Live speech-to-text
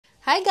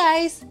Hi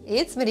guys,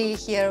 it's Marie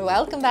here.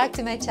 Welcome back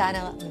to my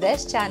channel.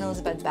 This channel is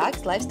about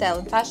bags, lifestyle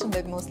and fashion,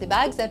 but mostly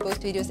bags. I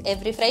post videos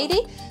every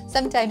Friday,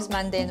 sometimes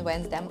Monday and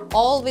Wednesday. I'm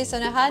always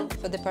on a hunt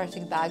for the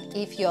perfect bag.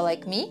 If you're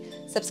like me,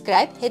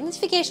 subscribe, hit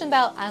notification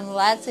bell, and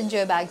let's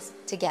enjoy bags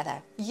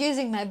together.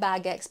 Using my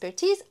bag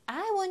expertise,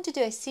 I want to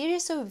do a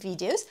series of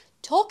videos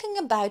talking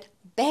about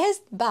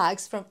best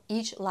bags from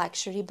each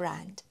luxury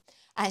brand.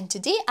 And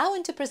today I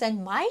want to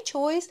present my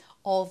choice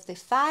of the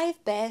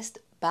 5 best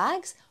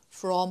bags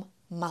from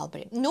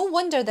Mulberry. No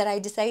wonder that I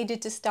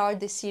decided to start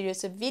this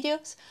series of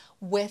videos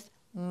with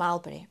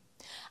Mulberry.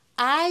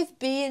 I've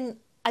been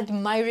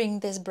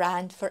admiring this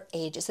brand for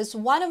ages. It's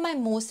one of my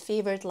most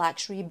favorite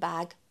luxury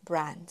bag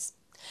brands.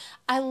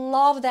 I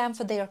love them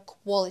for their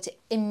quality,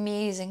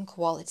 amazing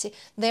quality,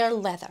 their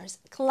leathers,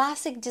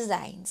 classic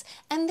designs,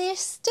 and they're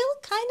still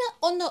kind of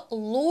on the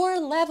lower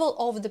level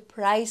of the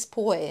price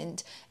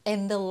point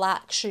in the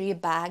luxury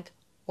bag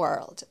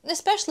world,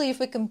 especially if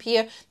we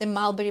compare the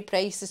Mulberry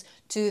prices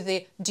to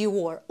the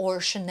Dior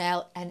or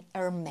Chanel and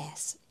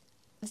Hermes.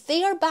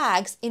 Their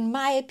bags, in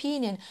my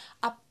opinion,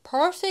 are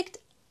perfect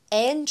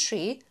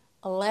entry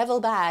level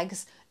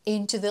bags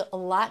into the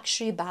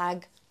luxury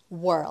bag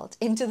world,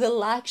 into the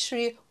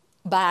luxury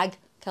bag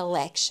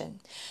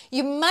collection.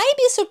 You might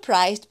be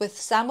surprised with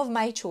some of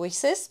my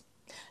choices.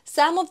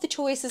 Some of the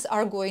choices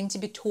are going to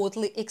be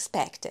totally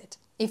expected.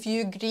 If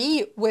you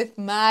agree with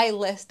my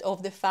list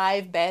of the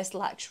 5 best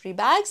luxury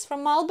bags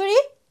from Mulberry,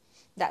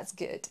 that's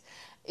good.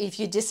 If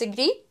you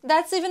disagree,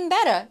 that's even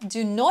better.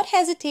 Do not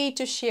hesitate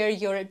to share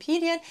your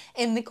opinion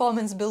in the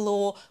comments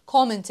below,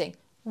 commenting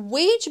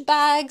which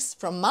bags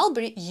from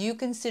Mulberry you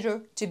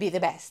consider to be the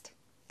best.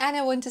 And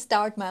I want to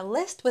start my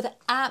list with an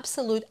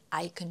absolute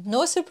icon.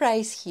 No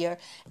surprise here,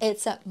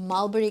 it's a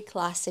Mulberry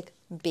Classic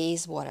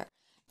Bayswater.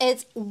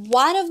 It's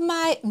one of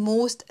my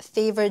most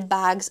favorite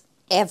bags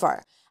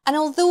ever. And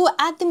although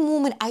at the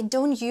moment I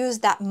don't use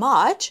that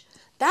much,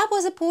 that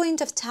was a point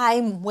of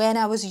time when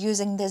I was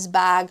using this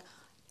bag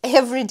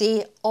every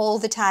day, all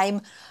the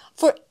time,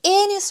 for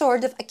any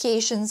sort of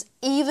occasions,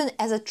 even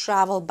as a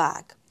travel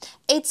bag.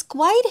 It's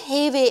quite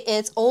heavy,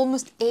 it's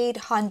almost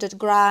 800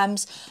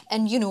 grams,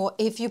 and you know,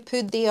 if you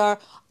put the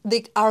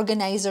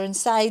organizer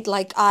inside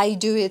like I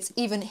do, it's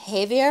even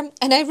heavier.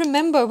 And I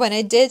remember when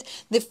I did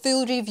the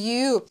full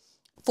review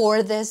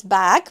for this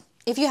bag.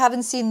 If you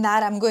haven't seen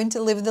that, I'm going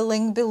to leave the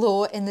link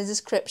below in the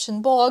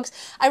description box.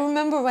 I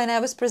remember when I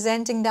was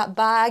presenting that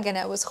bag and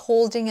I was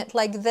holding it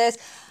like this.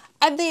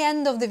 At the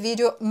end of the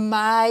video,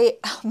 my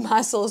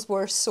muscles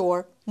were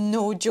sore,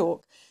 no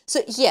joke.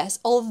 So yes,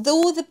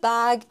 although the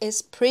bag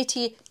is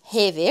pretty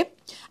heavy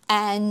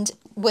and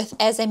with,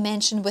 as I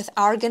mentioned, with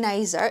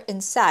organizer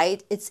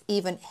inside, it's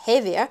even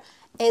heavier,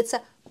 it's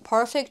a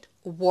perfect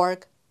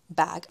work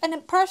bag and a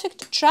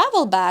perfect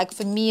travel bag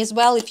for me as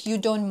well, if you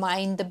don't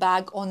mind the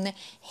bag on the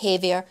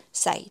heavier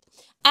side.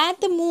 At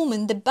the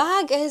moment, the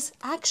bag is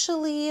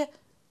actually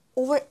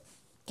over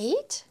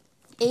 8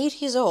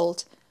 years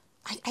old.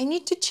 I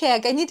need to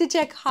check. I need to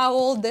check how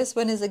old this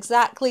one is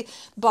exactly.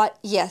 But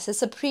yes,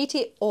 it's a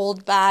pretty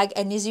old bag.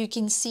 And as you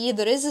can see,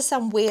 there is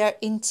some wear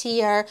and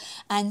tear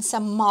and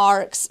some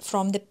marks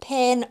from the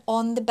pen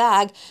on the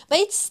bag. But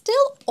it's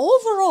still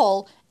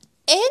overall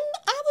in,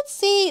 I would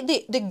say,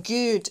 the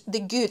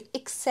good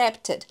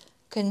accepted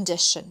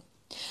condition.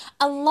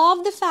 I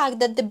love the fact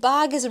that the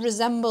bag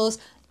resembles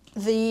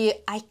the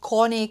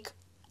iconic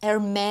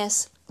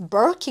Hermes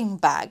Birkin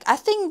bag. I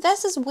think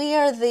this is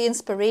where the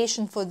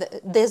inspiration for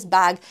this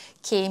bag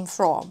came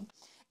from.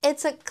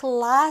 It's a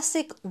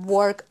classic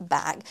work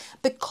bag.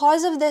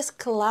 Because of this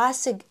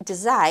classic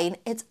design,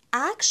 it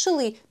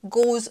actually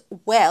goes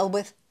well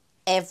with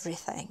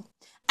everything.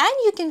 And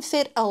you can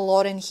fit a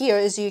lot in here.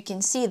 As you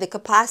can see, the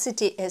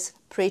capacity is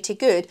pretty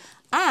good.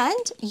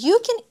 And you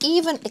can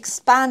even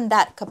expand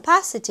that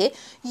capacity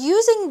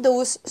using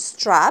those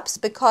straps,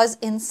 because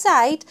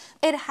inside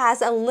it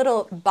has a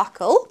little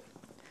buckle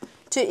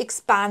to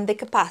expand the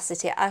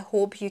capacity. I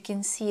hope you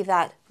can see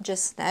that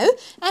just now.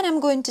 And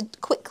I'm going to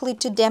quickly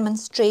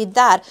demonstrate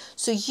that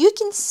so you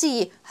can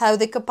see how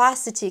the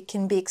capacity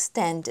can be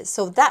extended.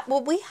 So that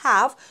what we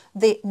have,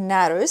 the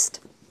narrowest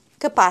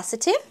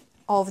capacity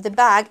of the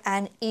bag,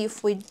 and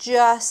if we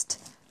just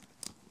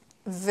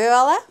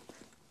voila,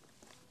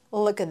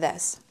 look at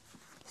this.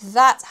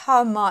 That's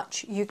how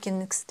much you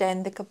can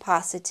extend the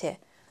capacity.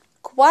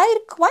 Quite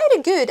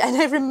a good. And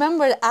I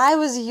remember I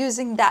was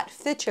using that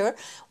feature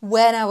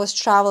when I was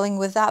traveling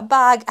with that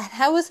bag, and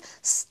I was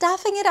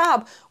stuffing it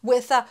up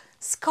with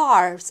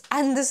scarves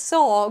and the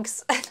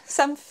socks and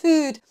some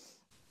food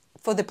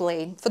for the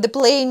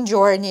plane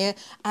journey.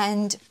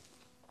 And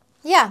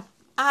yeah,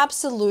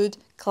 absolute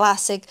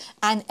classic.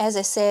 And as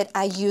I said,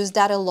 I use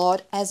that a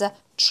lot as a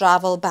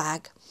travel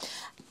bag.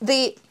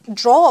 The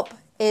drop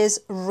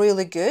is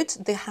really good.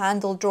 The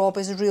handle drop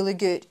is really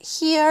good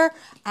here,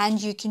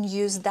 and you can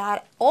use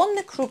that on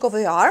the crook of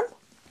the arm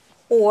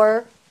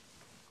or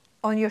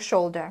on your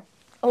shoulder,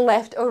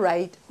 left or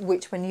right,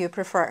 which one you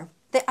prefer.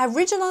 The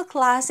original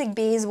classic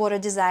Bayswater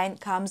design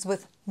comes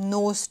with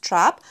no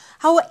strap.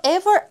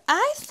 However,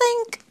 I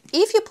think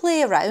if you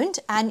play around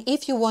and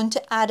if you want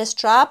to add a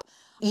strap,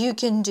 you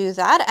can do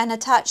that and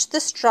attach the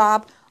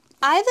strap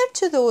either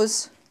to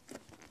those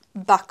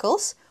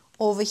buckles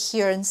over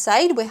here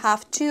inside. We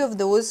have two of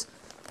those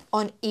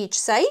on each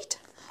side,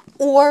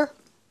 or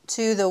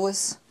to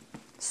those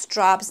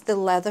straps, the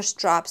leather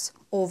straps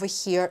over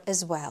here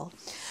as well.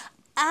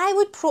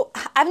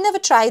 I've never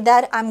tried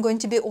that, I'm going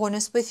to be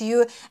honest with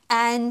you,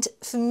 and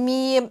for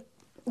me,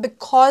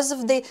 because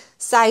of the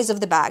size of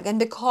the bag and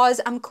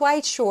because I'm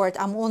quite short,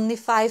 I'm only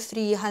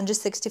 5'3",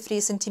 163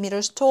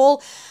 centimeters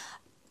tall,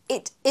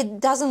 it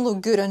doesn't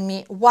look good on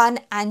me. One,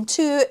 and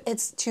two,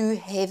 it's too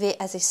heavy,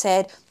 as I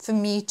said, for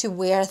me to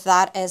wear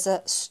that as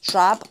a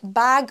strap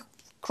bag,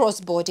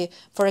 crossbody,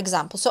 for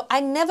example. So I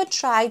never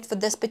tried for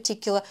this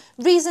particular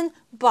reason,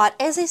 but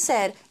as I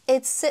said,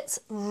 it sits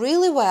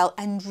really well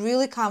and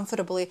really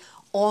comfortably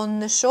on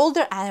the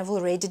shoulder, and I've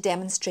already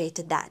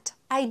demonstrated that.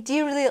 I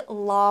dearly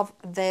love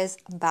this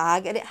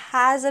bag and it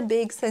has a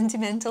big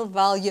sentimental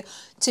value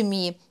to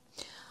me.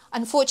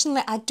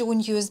 Unfortunately, I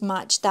don't use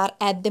much that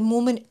at the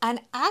moment,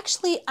 and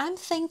actually I'm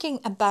thinking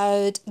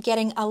about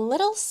getting a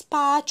little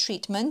spa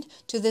treatment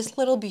to this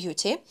little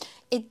beauty.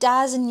 It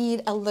does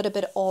need a little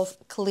bit of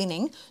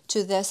cleaning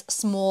to this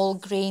small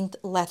grained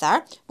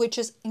leather, which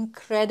is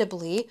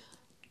incredibly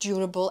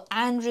durable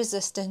and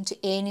resistant to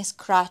any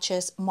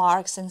scratches,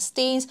 marks and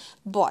stains.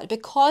 But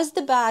because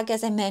the bag,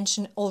 as I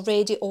mentioned,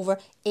 already over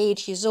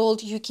 8 years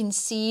old, you can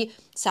see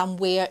some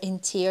wear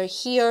and tear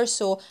here,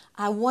 so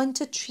I want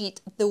to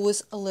treat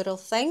those little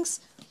things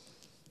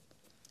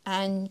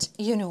and,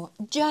 you know,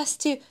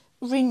 just to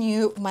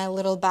renew my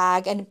little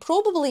bag, and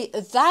probably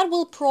that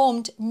will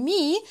prompt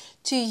me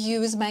to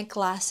use my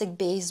classic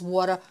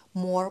Bayswater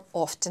more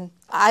often.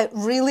 I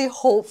really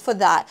hope for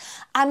that.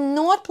 I'm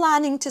not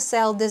planning to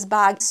sell this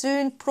bag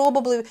soon,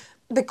 probably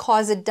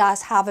because it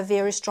does have a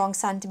very strong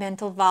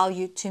sentimental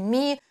value to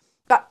me.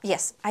 But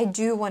yes, I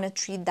do want to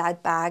treat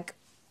that bag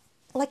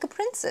like a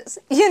princess,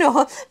 you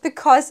know,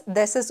 because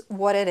this is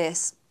what it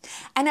is.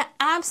 And I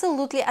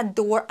absolutely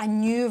adore a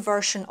new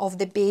version of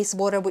the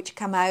Bayswater which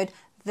came out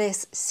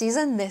this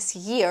season, this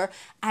year,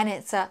 and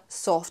it's a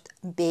soft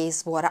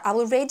Bayswater. I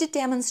will already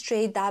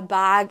demonstrate that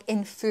bag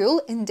in full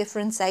in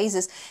different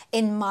sizes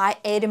in my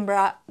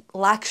Edinburgh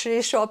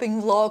luxury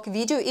shopping vlog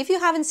video. If you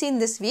haven't seen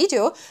this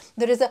video,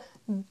 there is a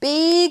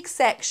big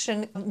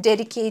section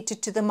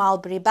dedicated to the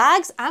Mulberry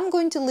bags. I'm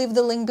going to leave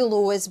the link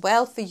below as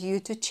well for you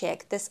to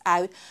check this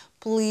out.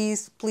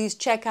 Please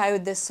check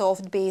out the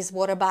soft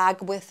Bayswater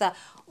bag with a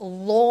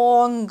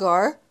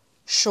longer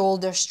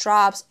shoulder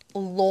straps,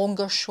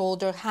 longer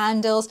shoulder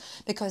handles,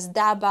 because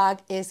that bag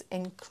is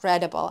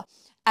incredible.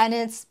 And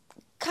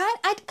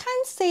I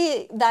can't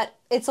say that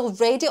it's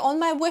already on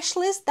my wish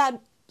list, that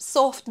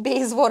soft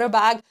Bayswater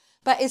bag,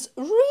 but it's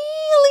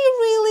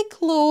really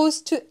close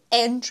to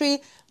entry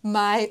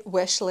my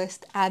wish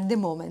list at the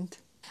moment.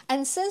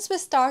 And since we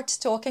start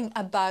talking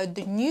about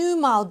the new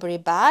Mulberry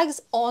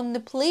bags, on the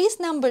place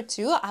number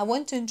 2, I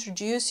want to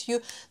introduce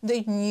you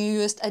the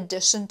newest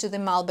addition to the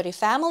Mulberry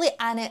family,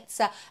 and it's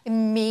an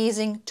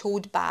amazing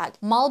tote bag,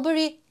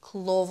 Mulberry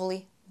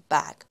Clovelly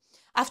bag.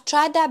 I've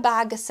tried that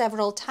bag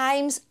several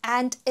times,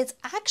 and it's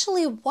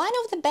actually one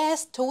of the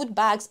best tote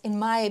bags, in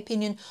my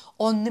opinion,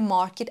 on the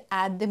market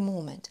at the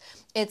moment.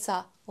 It's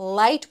a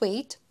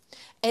lightweight.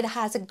 It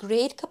has a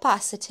great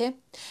capacity.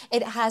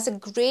 It has a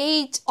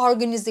great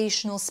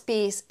organizational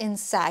space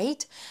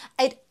inside.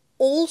 It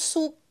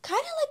also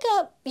kind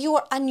of like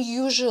your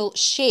unusual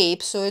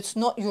shape, so it's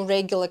not your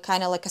regular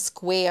kind of like a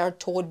square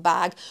tote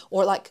bag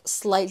or like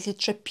slightly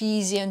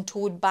trapezian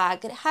tote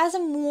bag. It has a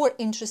more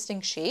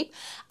interesting shape.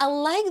 I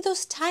like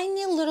those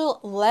tiny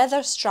little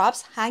leather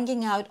straps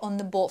hanging out on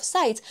the both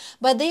sides,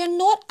 but they are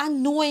not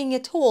annoying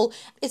at all.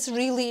 It's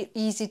really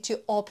easy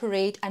to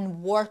operate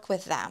and work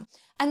with them.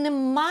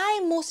 And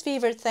my most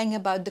favorite thing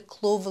about the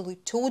Clovelly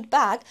tote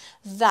bag,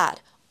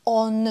 that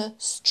on the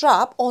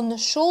strap, on the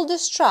shoulder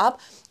strap,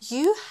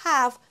 you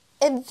have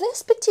in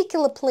this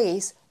particular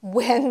place,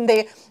 when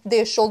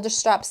the shoulder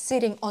strap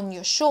sitting on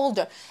your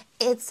shoulder,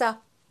 it's a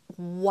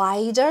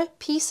wider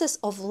pieces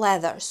of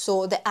leather.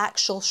 So the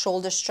actual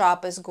shoulder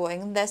strap is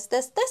going this,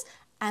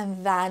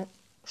 and then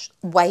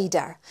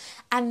wider.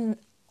 And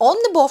on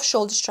the both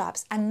shoulder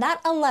straps, and that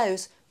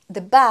allows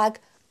the bag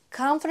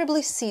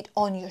comfortably sit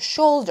on your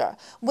shoulder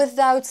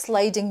without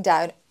sliding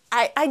down.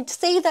 I'd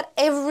say that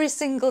every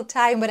single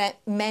time when I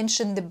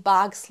mention the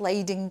bag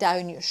sliding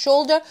down your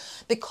shoulder,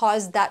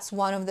 because that's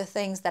one of the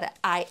things that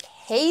I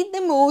hate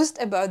the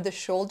most about the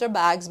shoulder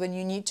bags, when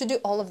you need to do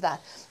all of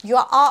that. You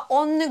are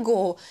on the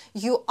go,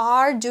 you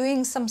are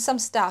doing some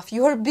stuff,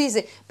 you are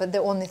busy, but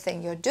the only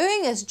thing you're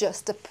doing is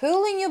just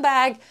pulling your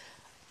bag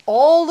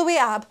all the way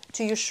up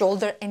to your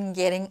shoulder and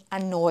getting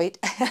annoyed.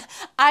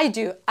 I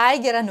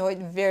get annoyed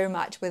very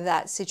much with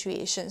that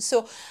situation.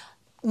 So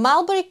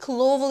Mulberry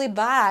Clovelly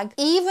bag,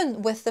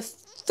 even with the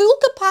full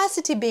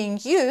capacity being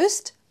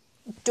used,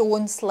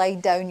 don't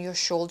slide down your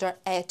shoulder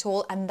at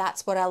all, and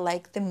that's what I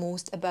like the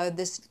most about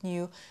this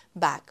new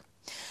bag.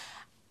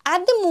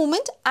 At the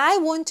moment, I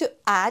want to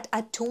add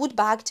a tote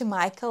bag to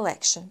my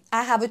collection.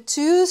 I have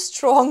two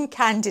strong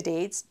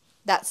candidates.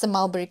 That's the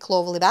Mulberry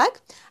Clovelly bag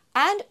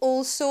and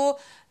also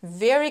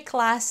very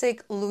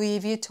classic Louis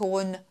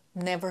Vuitton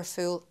Never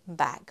Full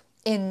bag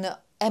in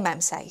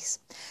size.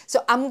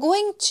 So I'm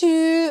going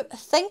to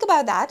think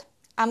about that.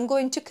 I'm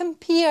going to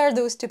compare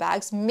those two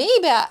bags.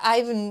 Maybe I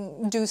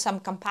even do some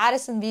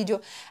comparison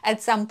video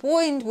at some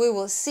point. We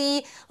will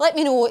see. Let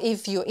me know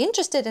if you're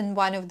interested in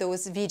one of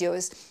those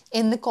videos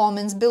in the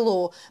comments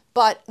below.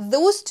 But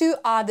those two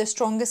are the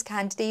strongest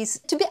candidates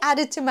to be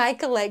added to my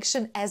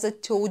collection as a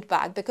tote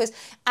bag because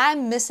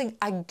I'm missing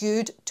a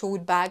good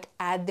tote bag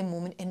at the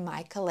moment in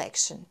my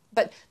collection.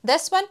 But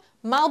this one,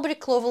 Mulberry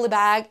Clovelly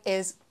bag,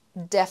 is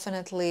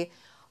definitely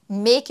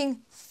making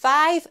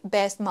 5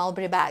 best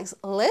Mulberry bags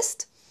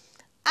list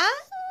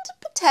and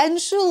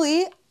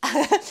potentially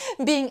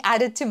being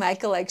added to my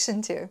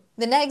collection too.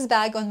 The next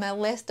bag on my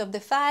list of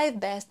the 5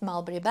 best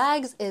Mulberry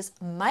bags is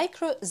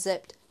micro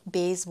zipped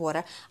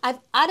Bayswater. I've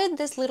added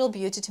this little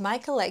beauty to my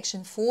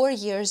collection 4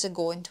 years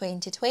ago in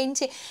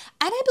 2020, and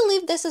I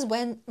believe this is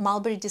when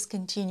Mulberry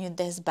discontinued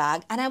this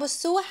bag, and I was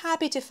so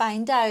happy to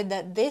find out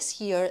that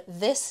this year,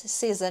 this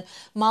season,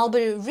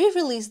 Mulberry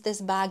re-released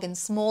this bag in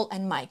small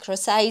and micro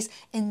size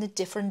in the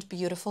different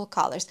beautiful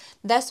colors.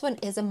 This one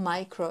is a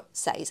micro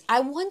size. I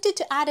wanted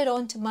to add it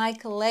onto my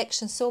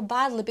collection so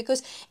badly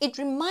because it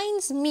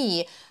reminds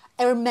me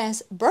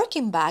Hermes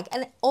Birkin bag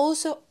and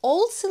also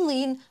old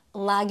CELINE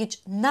luggage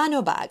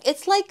nano bag.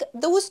 It's like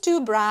those two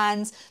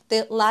brands,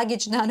 the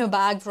luggage nano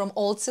bag from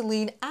old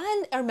CELINE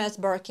and Hermes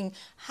Birkin,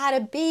 had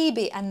a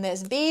baby, and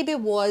this baby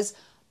was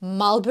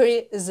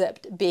Mulberry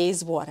zipped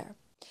Bayswater.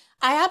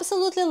 I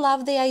absolutely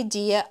love the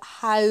idea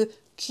how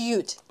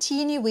cute,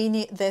 teeny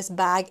weeny this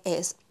bag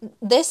is.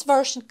 This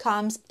version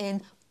comes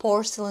in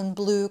porcelain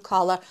blue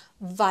color,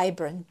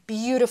 vibrant,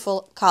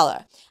 beautiful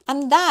color.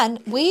 And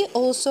then we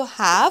also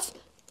have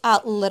a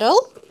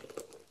little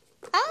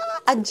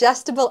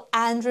adjustable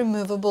and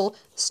removable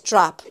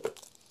strap.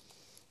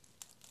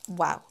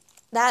 Wow,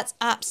 that's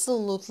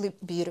absolutely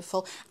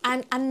beautiful.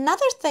 And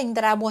another thing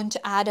that I want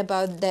to add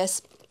about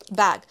this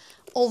bag,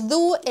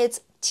 although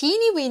it's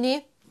teeny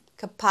weeny,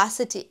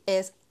 capacity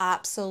is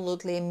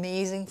absolutely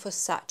amazing for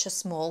such a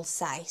small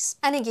size.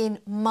 And again,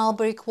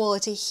 Mulberry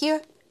quality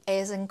here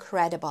is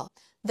incredible.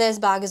 This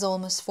bag is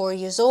almost 4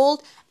 years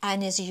old,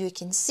 and as you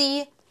can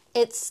see,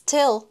 it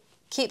still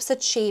keeps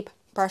its shape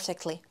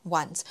perfectly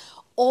once.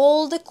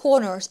 All the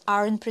corners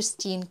are in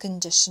pristine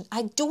condition.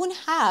 I don't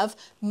have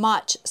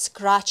much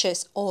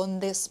scratches on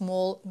the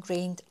small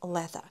grained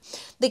leather.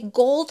 The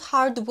gold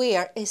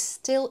hardware is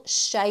still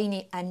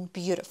shiny and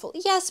beautiful.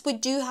 Yes, we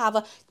do have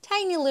a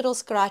tiny little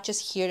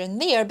scratches here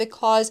and there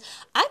because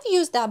I've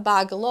used that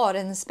bag a lot,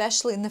 and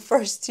especially in the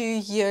first 2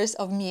 years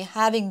of me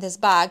having this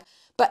bag,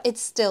 but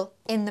it's still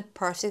in the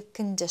perfect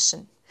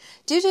condition.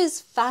 Due to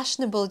its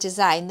fashionable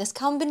design, this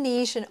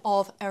combination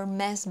of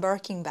Hermes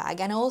Birkin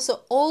bag and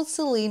also old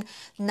CELINE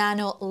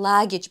nano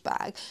luggage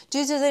bag,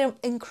 due to the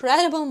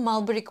incredible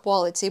Mulberry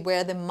quality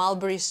where the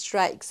Mulberry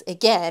strikes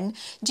again,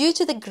 due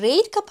to the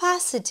great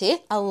capacity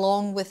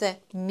along with the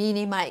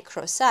mini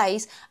micro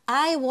size,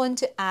 I want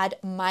to add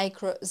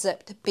micro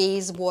zipped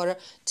Bayswater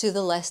to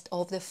the list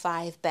of the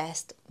 5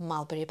 best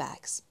Mulberry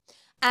bags.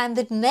 And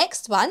the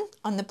next one,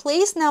 on the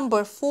place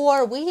number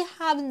 4, we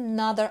have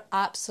another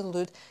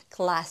absolute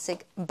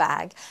classic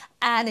bag.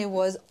 And it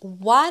was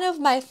one of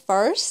my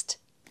first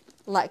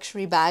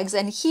luxury bags.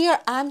 And here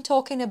I'm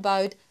talking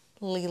about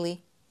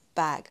Lily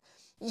bag.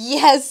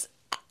 Yes,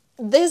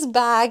 this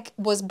bag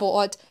was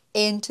bought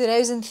in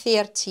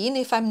 2013,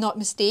 if I'm not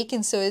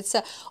mistaken, so it's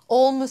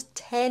almost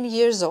 10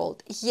 years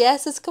old.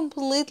 Yes, it's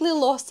completely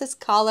lost its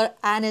color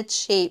and its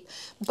shape,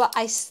 but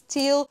I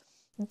still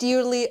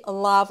dearly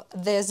love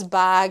this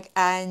bag,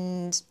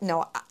 and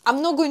no,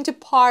 I'm not going to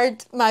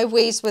part my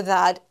ways with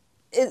that.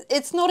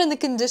 It's not in the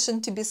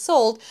condition to be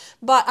sold,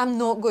 but I'm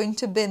not going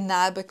to bin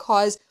that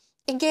because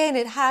again,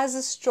 it has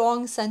a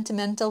strong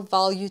sentimental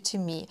value to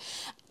me.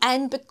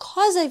 And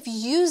because I've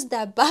used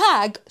that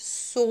bag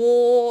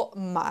so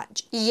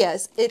much,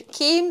 yes, it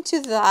came to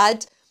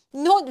that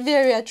not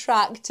very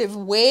attractive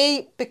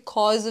way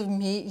because of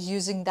me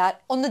using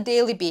that on a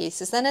daily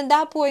basis. And at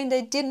that point, I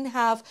didn't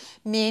have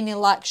many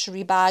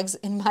luxury bags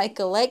in my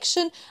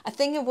collection. I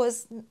think it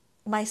was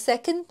my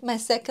second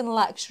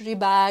luxury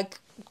bag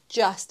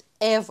just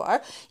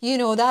ever. You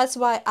know, that's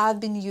why I've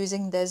been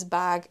using this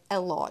bag a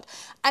lot.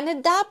 And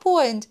at that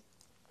point,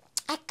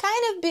 I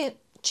kind of been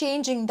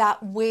changing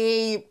that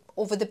way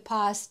over the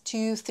past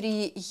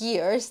 2-3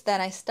 years. Then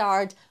I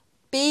started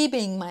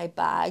babying my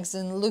bags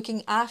and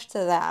looking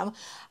after them.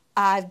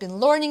 I've been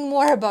learning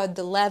more about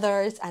the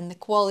leathers and the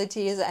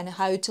qualities and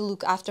how to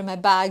look after my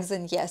bags,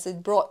 and yes,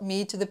 it brought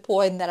me to the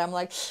point that I'm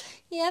like,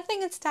 yeah, I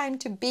think it's time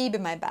to baby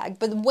my bag.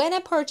 But when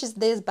I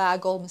purchased this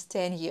bag almost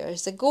 10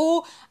 years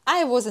ago,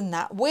 I wasn't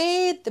that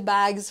way. The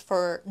bags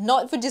for,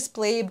 not for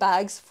display,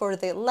 bags for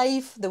the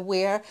life, the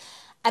wear.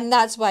 And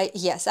that's why,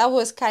 yes, I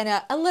was kind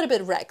of a little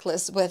bit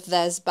reckless with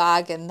this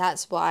bag, and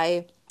that's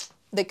why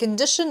the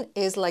condition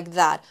is like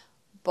that.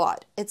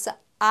 but it's an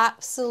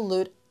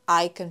absolute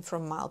icon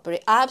from Mulberry,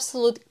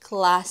 absolute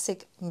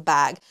classic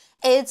bag.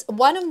 It's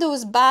one of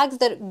those bags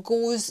that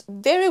goes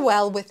very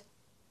well with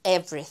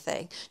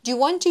everything. Do you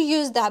want to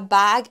use that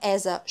bag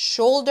as a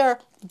shoulder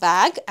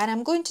bag? And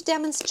I'm going to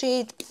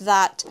demonstrate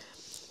that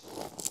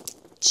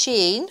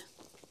chain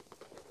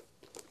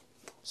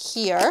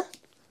here.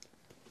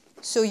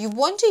 So you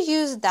want to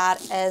use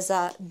that as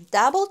a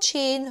double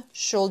chain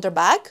shoulder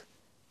bag.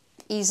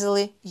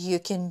 Easily you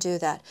can do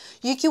that.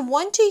 You can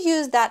want to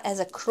use that as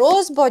a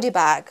crossbody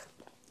bag.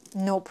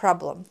 No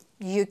problem.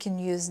 You can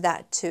use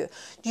that too.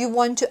 You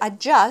want to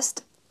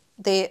adjust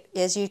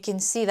as you can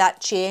see,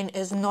 that chain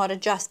is not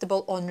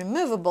adjustable or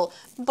removable,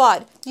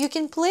 but you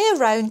can play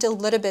around a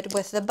little bit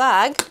with the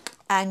bag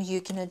and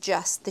you can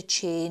adjust the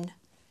chain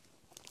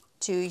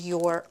to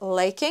your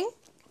liking.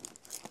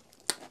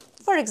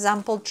 For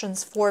example,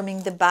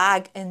 transforming the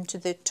bag into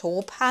the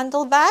top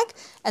handle bag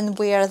and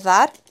wear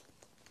that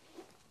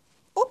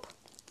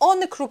on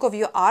the crook of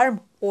your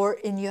arm or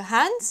in your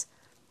hands.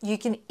 You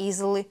can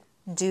easily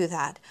do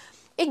that.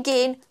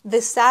 Again,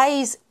 the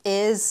size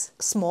is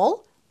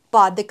small,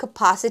 but the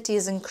capacity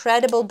is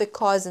incredible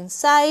because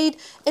inside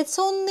it's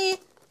only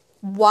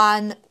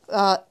one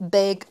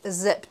big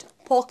zipped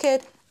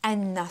pocket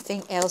and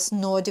nothing else,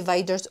 no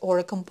dividers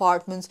or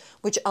compartments,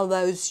 which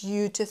allows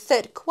you to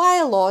fit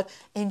quite a lot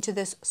into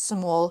this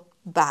small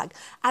bag.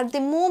 At the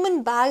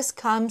moment, bags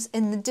comes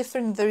in the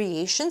different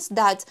variations.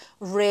 That's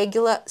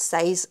regular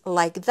size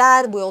like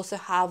that. We also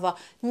have a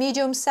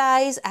medium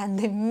size and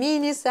the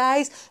mini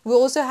size. We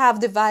also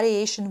have the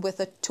variation with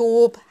a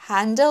top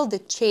handle, the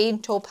chain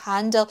top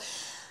handle.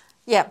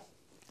 Yeah,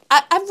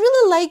 I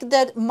really like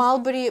that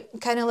Mulberry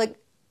kind of like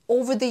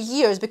over the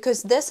years,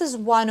 because this is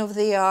one of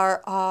their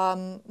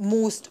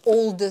most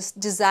oldest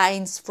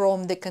designs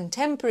from the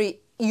contemporary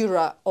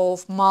era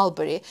of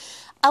Mulberry.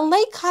 I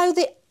like how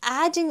they're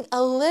adding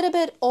a little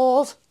bit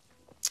of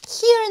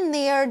here and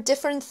there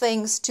different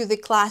things to the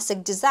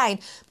classic design,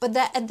 but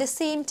that at the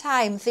same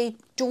time they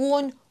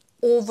don't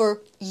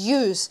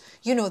overuse,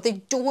 you know,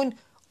 they don't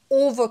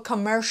over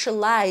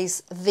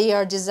commercialize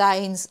their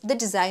designs, the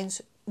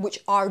designs which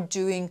are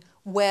doing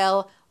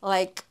well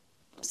like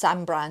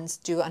some brands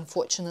do,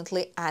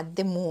 unfortunately, at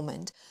the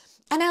moment.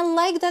 And I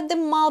like that the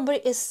Mulberry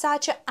is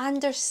such an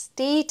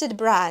understated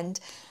brand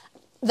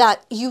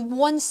that you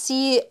won't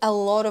see a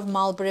lot of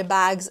Mulberry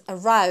bags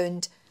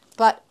around,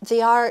 but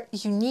they are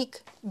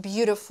unique,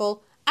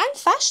 beautiful and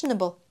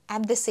fashionable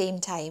at the same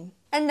time.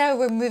 And now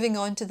we're moving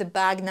on to the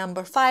bag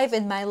number 5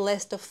 in my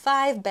list of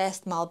 5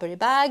 best Mulberry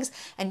bags.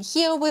 And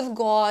here we've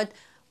got,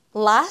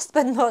 last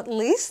but not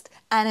least,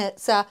 and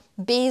it's a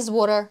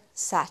Bayswater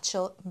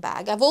satchel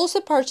bag. I've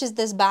also purchased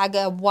this bag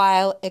a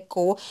while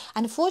ago.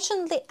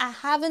 Unfortunately, I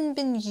haven't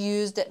been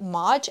used it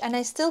much and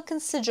I'm still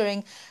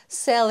considering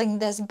selling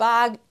this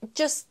bag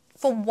just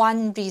for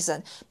one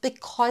reason.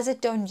 Because I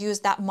don't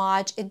use that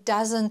much, it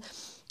doesn't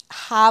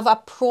have a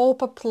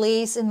proper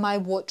place in my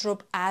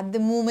wardrobe at the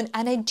moment,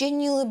 and I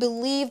genuinely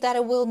believe that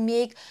it will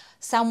make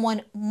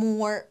someone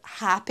more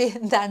happy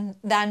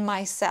than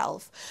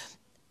myself.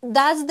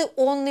 That's the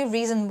only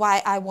reason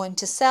why I want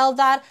to sell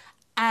that,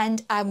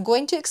 and I'm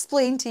going to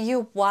explain to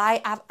you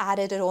why I've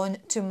added it on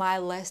to my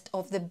list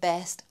of the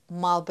best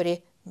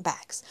Mulberry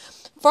bags.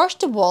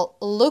 First of all,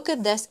 look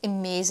at this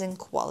amazing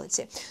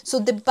quality. So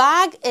the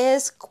bag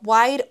is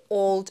quite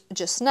old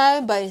just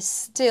now, but it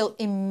still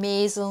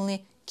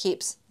amazingly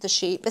keeps the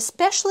shape,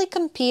 especially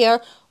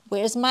compare,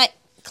 where's my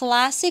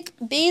classic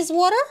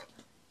Bayswater?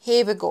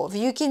 Here we go.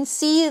 You can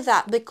see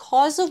that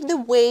because of the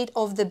weight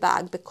of the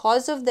bag,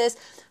 because of this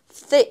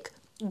thick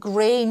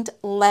grained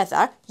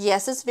leather,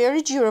 yes, it's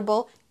very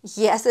durable,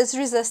 yes, it's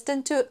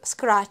resistant to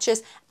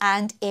scratches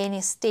and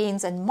any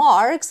stains and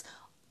marks,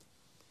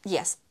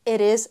 yes,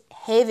 it is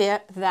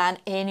heavier than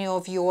any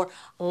of your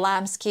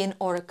lambskin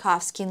or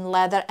calfskin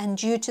leather, and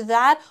due to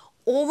that,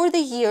 over the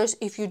years,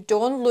 if you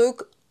don't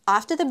look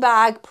after the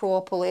bag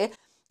properly,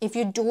 if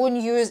you don't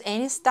use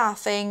any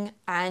stuffing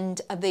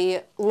and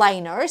the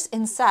liners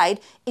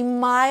inside, it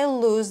might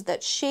lose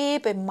that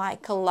shape, it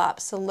might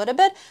collapse a little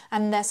bit,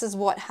 and this is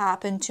what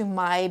happened to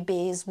my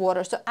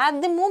Bayswater. So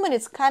at the moment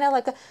it's kind of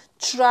like a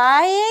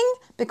trying,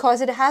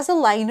 because it has a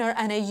liner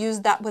and I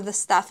use that with the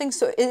stuffing,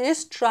 so it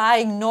is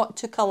trying not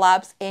to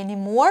collapse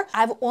anymore.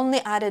 I've only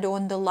added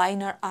on the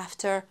liner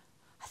after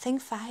I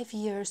think 5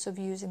 years of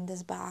using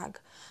this bag,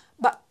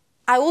 but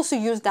I also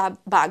use that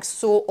bag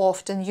so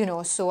often, you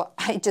know, so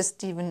I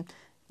just even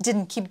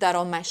didn't keep that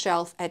on my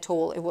shelf at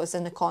all. It was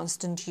in a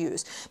constant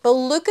use. But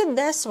look at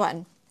this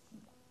one.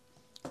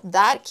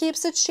 That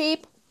keeps its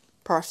shape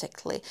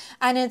perfectly.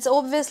 And it's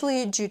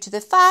obviously due to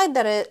the fact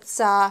that it's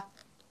a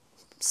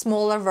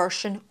smaller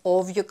version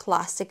of your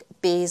classic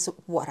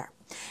Bayswater.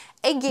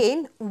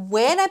 Again,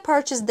 when I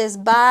purchased this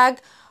bag,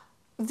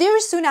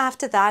 very soon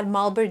after that,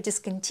 Mulberry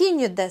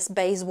discontinued this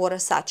Bayswater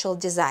satchel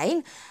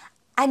design.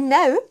 And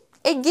now,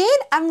 again,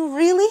 I'm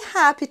really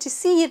happy to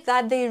see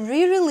that they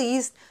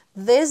re-released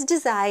this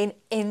design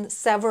in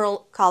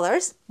several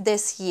colors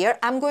this year.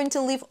 I'm going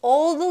to leave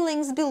all the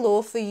links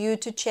below for you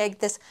to check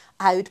this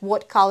out,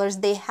 what colors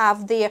they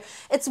have there.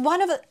 It's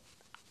one of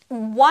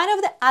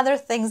the other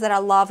things that I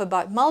love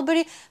about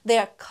Mulberry.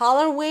 Their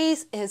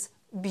colorways is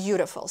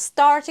beautiful,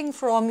 starting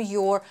from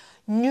your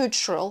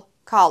neutral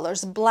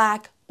colors,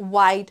 black,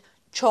 white,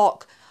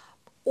 chalk,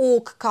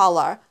 oak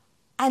color,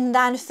 and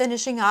then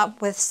finishing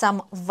up with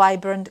some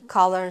vibrant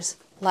colors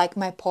like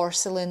my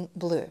porcelain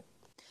blue.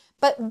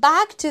 But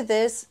back to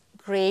this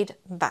great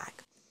bag.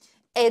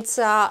 It's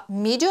a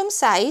medium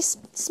size,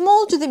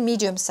 small to the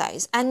medium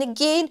size. And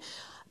again,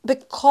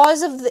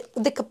 because of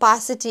the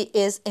capacity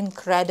is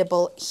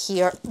incredible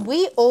here.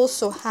 We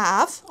also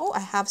have, oh,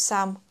 I have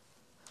some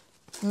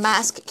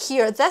mask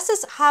here. This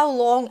is how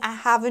long I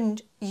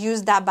haven't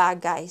used that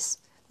bag, guys.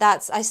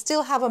 I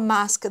still have a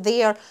mask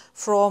there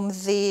from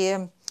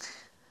the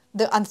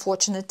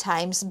unfortunate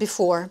times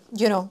before,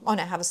 you know, and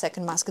I have a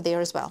second mask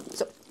there as well.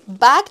 So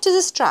back to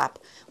the strap.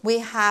 We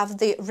have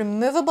the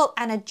removable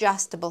and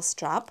adjustable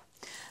strap.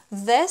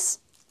 This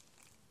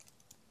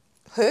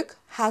hook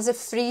has a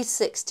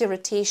 360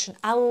 rotation.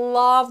 I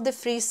love the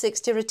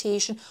 360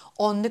 rotation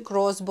on the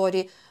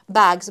crossbody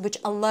bags, which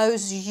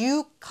allows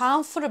you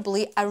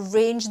comfortably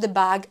arrange the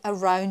bag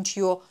around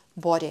your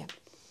body.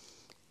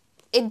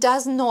 It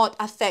does not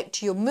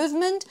affect your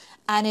movement,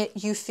 and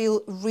you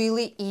feel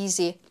really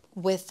easy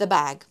with the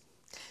bag.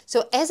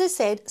 So as I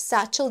said,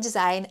 Satchel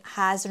design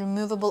has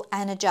removable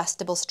and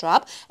adjustable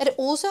strap. It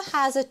also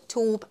has a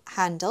Tote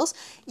handles.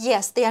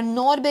 Yes, they are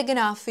not big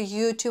enough for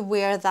you to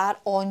wear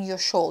that on your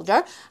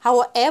shoulder.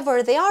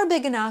 However, they are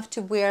big enough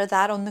to wear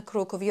that on the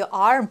crook of your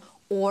arm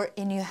or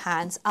in your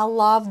hands. I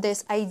love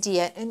this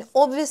idea, and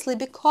obviously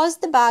because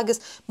the bag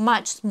is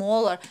much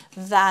smaller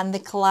than the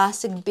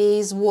classic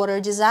Bayswater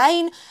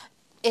design,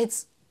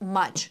 it's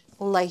much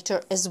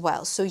lighter as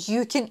well. So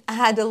you can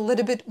add a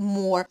little bit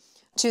more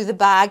to the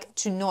bag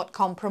to not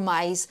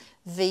compromise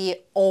the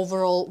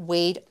overall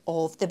weight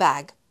of the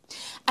bag.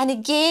 And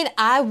again,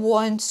 I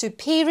want to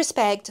pay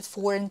respect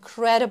for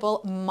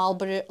incredible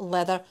Mulberry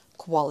leather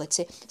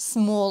quality.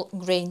 Small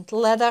grained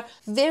leather,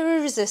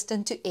 very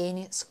resistant to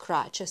any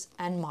scratches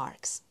and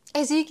marks.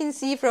 As you can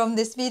see from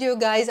this video,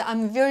 guys,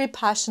 I'm very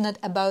passionate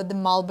about the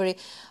Mulberry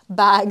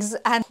bags,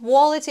 and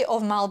quality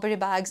of Mulberry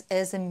bags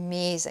is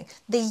amazing.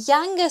 The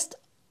youngest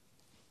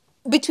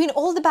between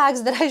all the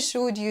bags that I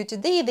showed you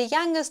today, the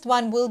youngest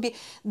one will be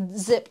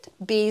zipped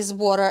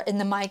Bayswater in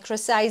the micro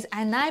size,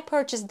 and I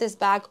purchased this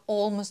bag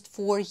almost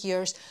 4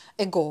 years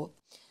ago.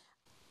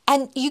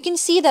 And you can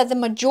see that the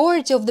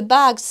majority of the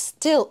bags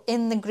still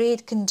in the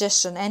great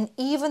condition, and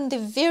even the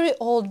very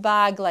old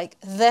bag like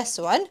this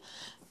one,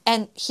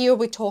 and here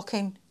we're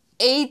talking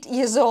 8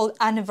 years old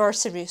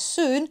anniversary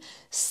soon,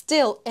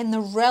 still in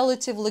a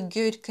relatively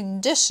good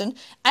condition.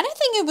 And I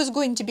think it was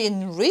going to be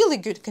in really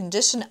good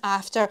condition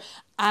after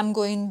I'm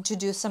going to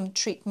do some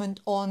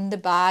treatment on the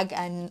bag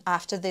and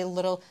after the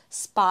little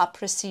spa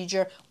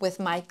procedure with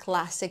my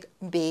classic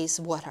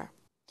Bayswater.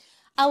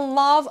 I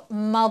love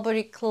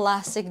Mulberry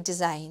classic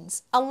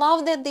designs. I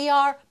love that they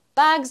are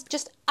bags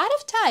just out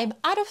of time,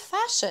 out of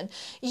fashion.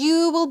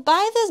 You will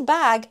buy this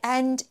bag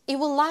and it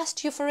will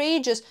last you for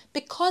ages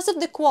because of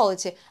the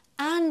quality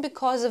and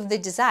because of the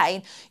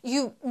design.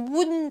 You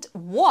wouldn't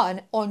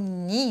want or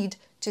need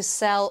to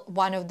sell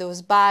one of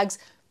those bags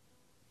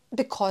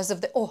because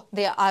of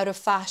they are out of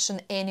fashion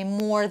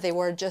anymore. They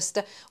were just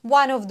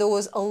one of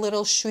those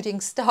little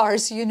shooting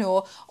stars, you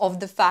know, of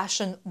the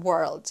fashion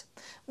world.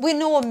 We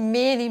know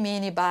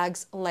many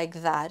bags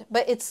like that,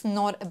 but it's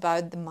not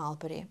about the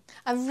Mulberry.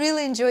 I've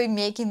really enjoyed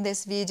making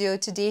this video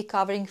today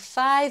covering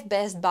 5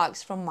 best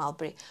bags from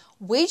Mulberry.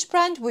 Which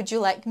brand would you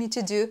like me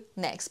to do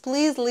next?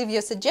 Please leave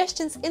your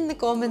suggestions in the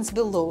comments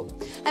below.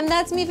 And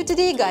that's me for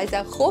today, guys.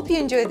 I hope you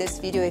enjoyed this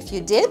video. If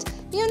you did,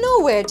 you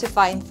know where to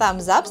find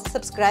thumbs up,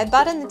 subscribe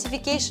button,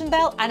 notification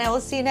bell, and I will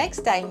see you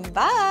next time.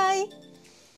 Bye!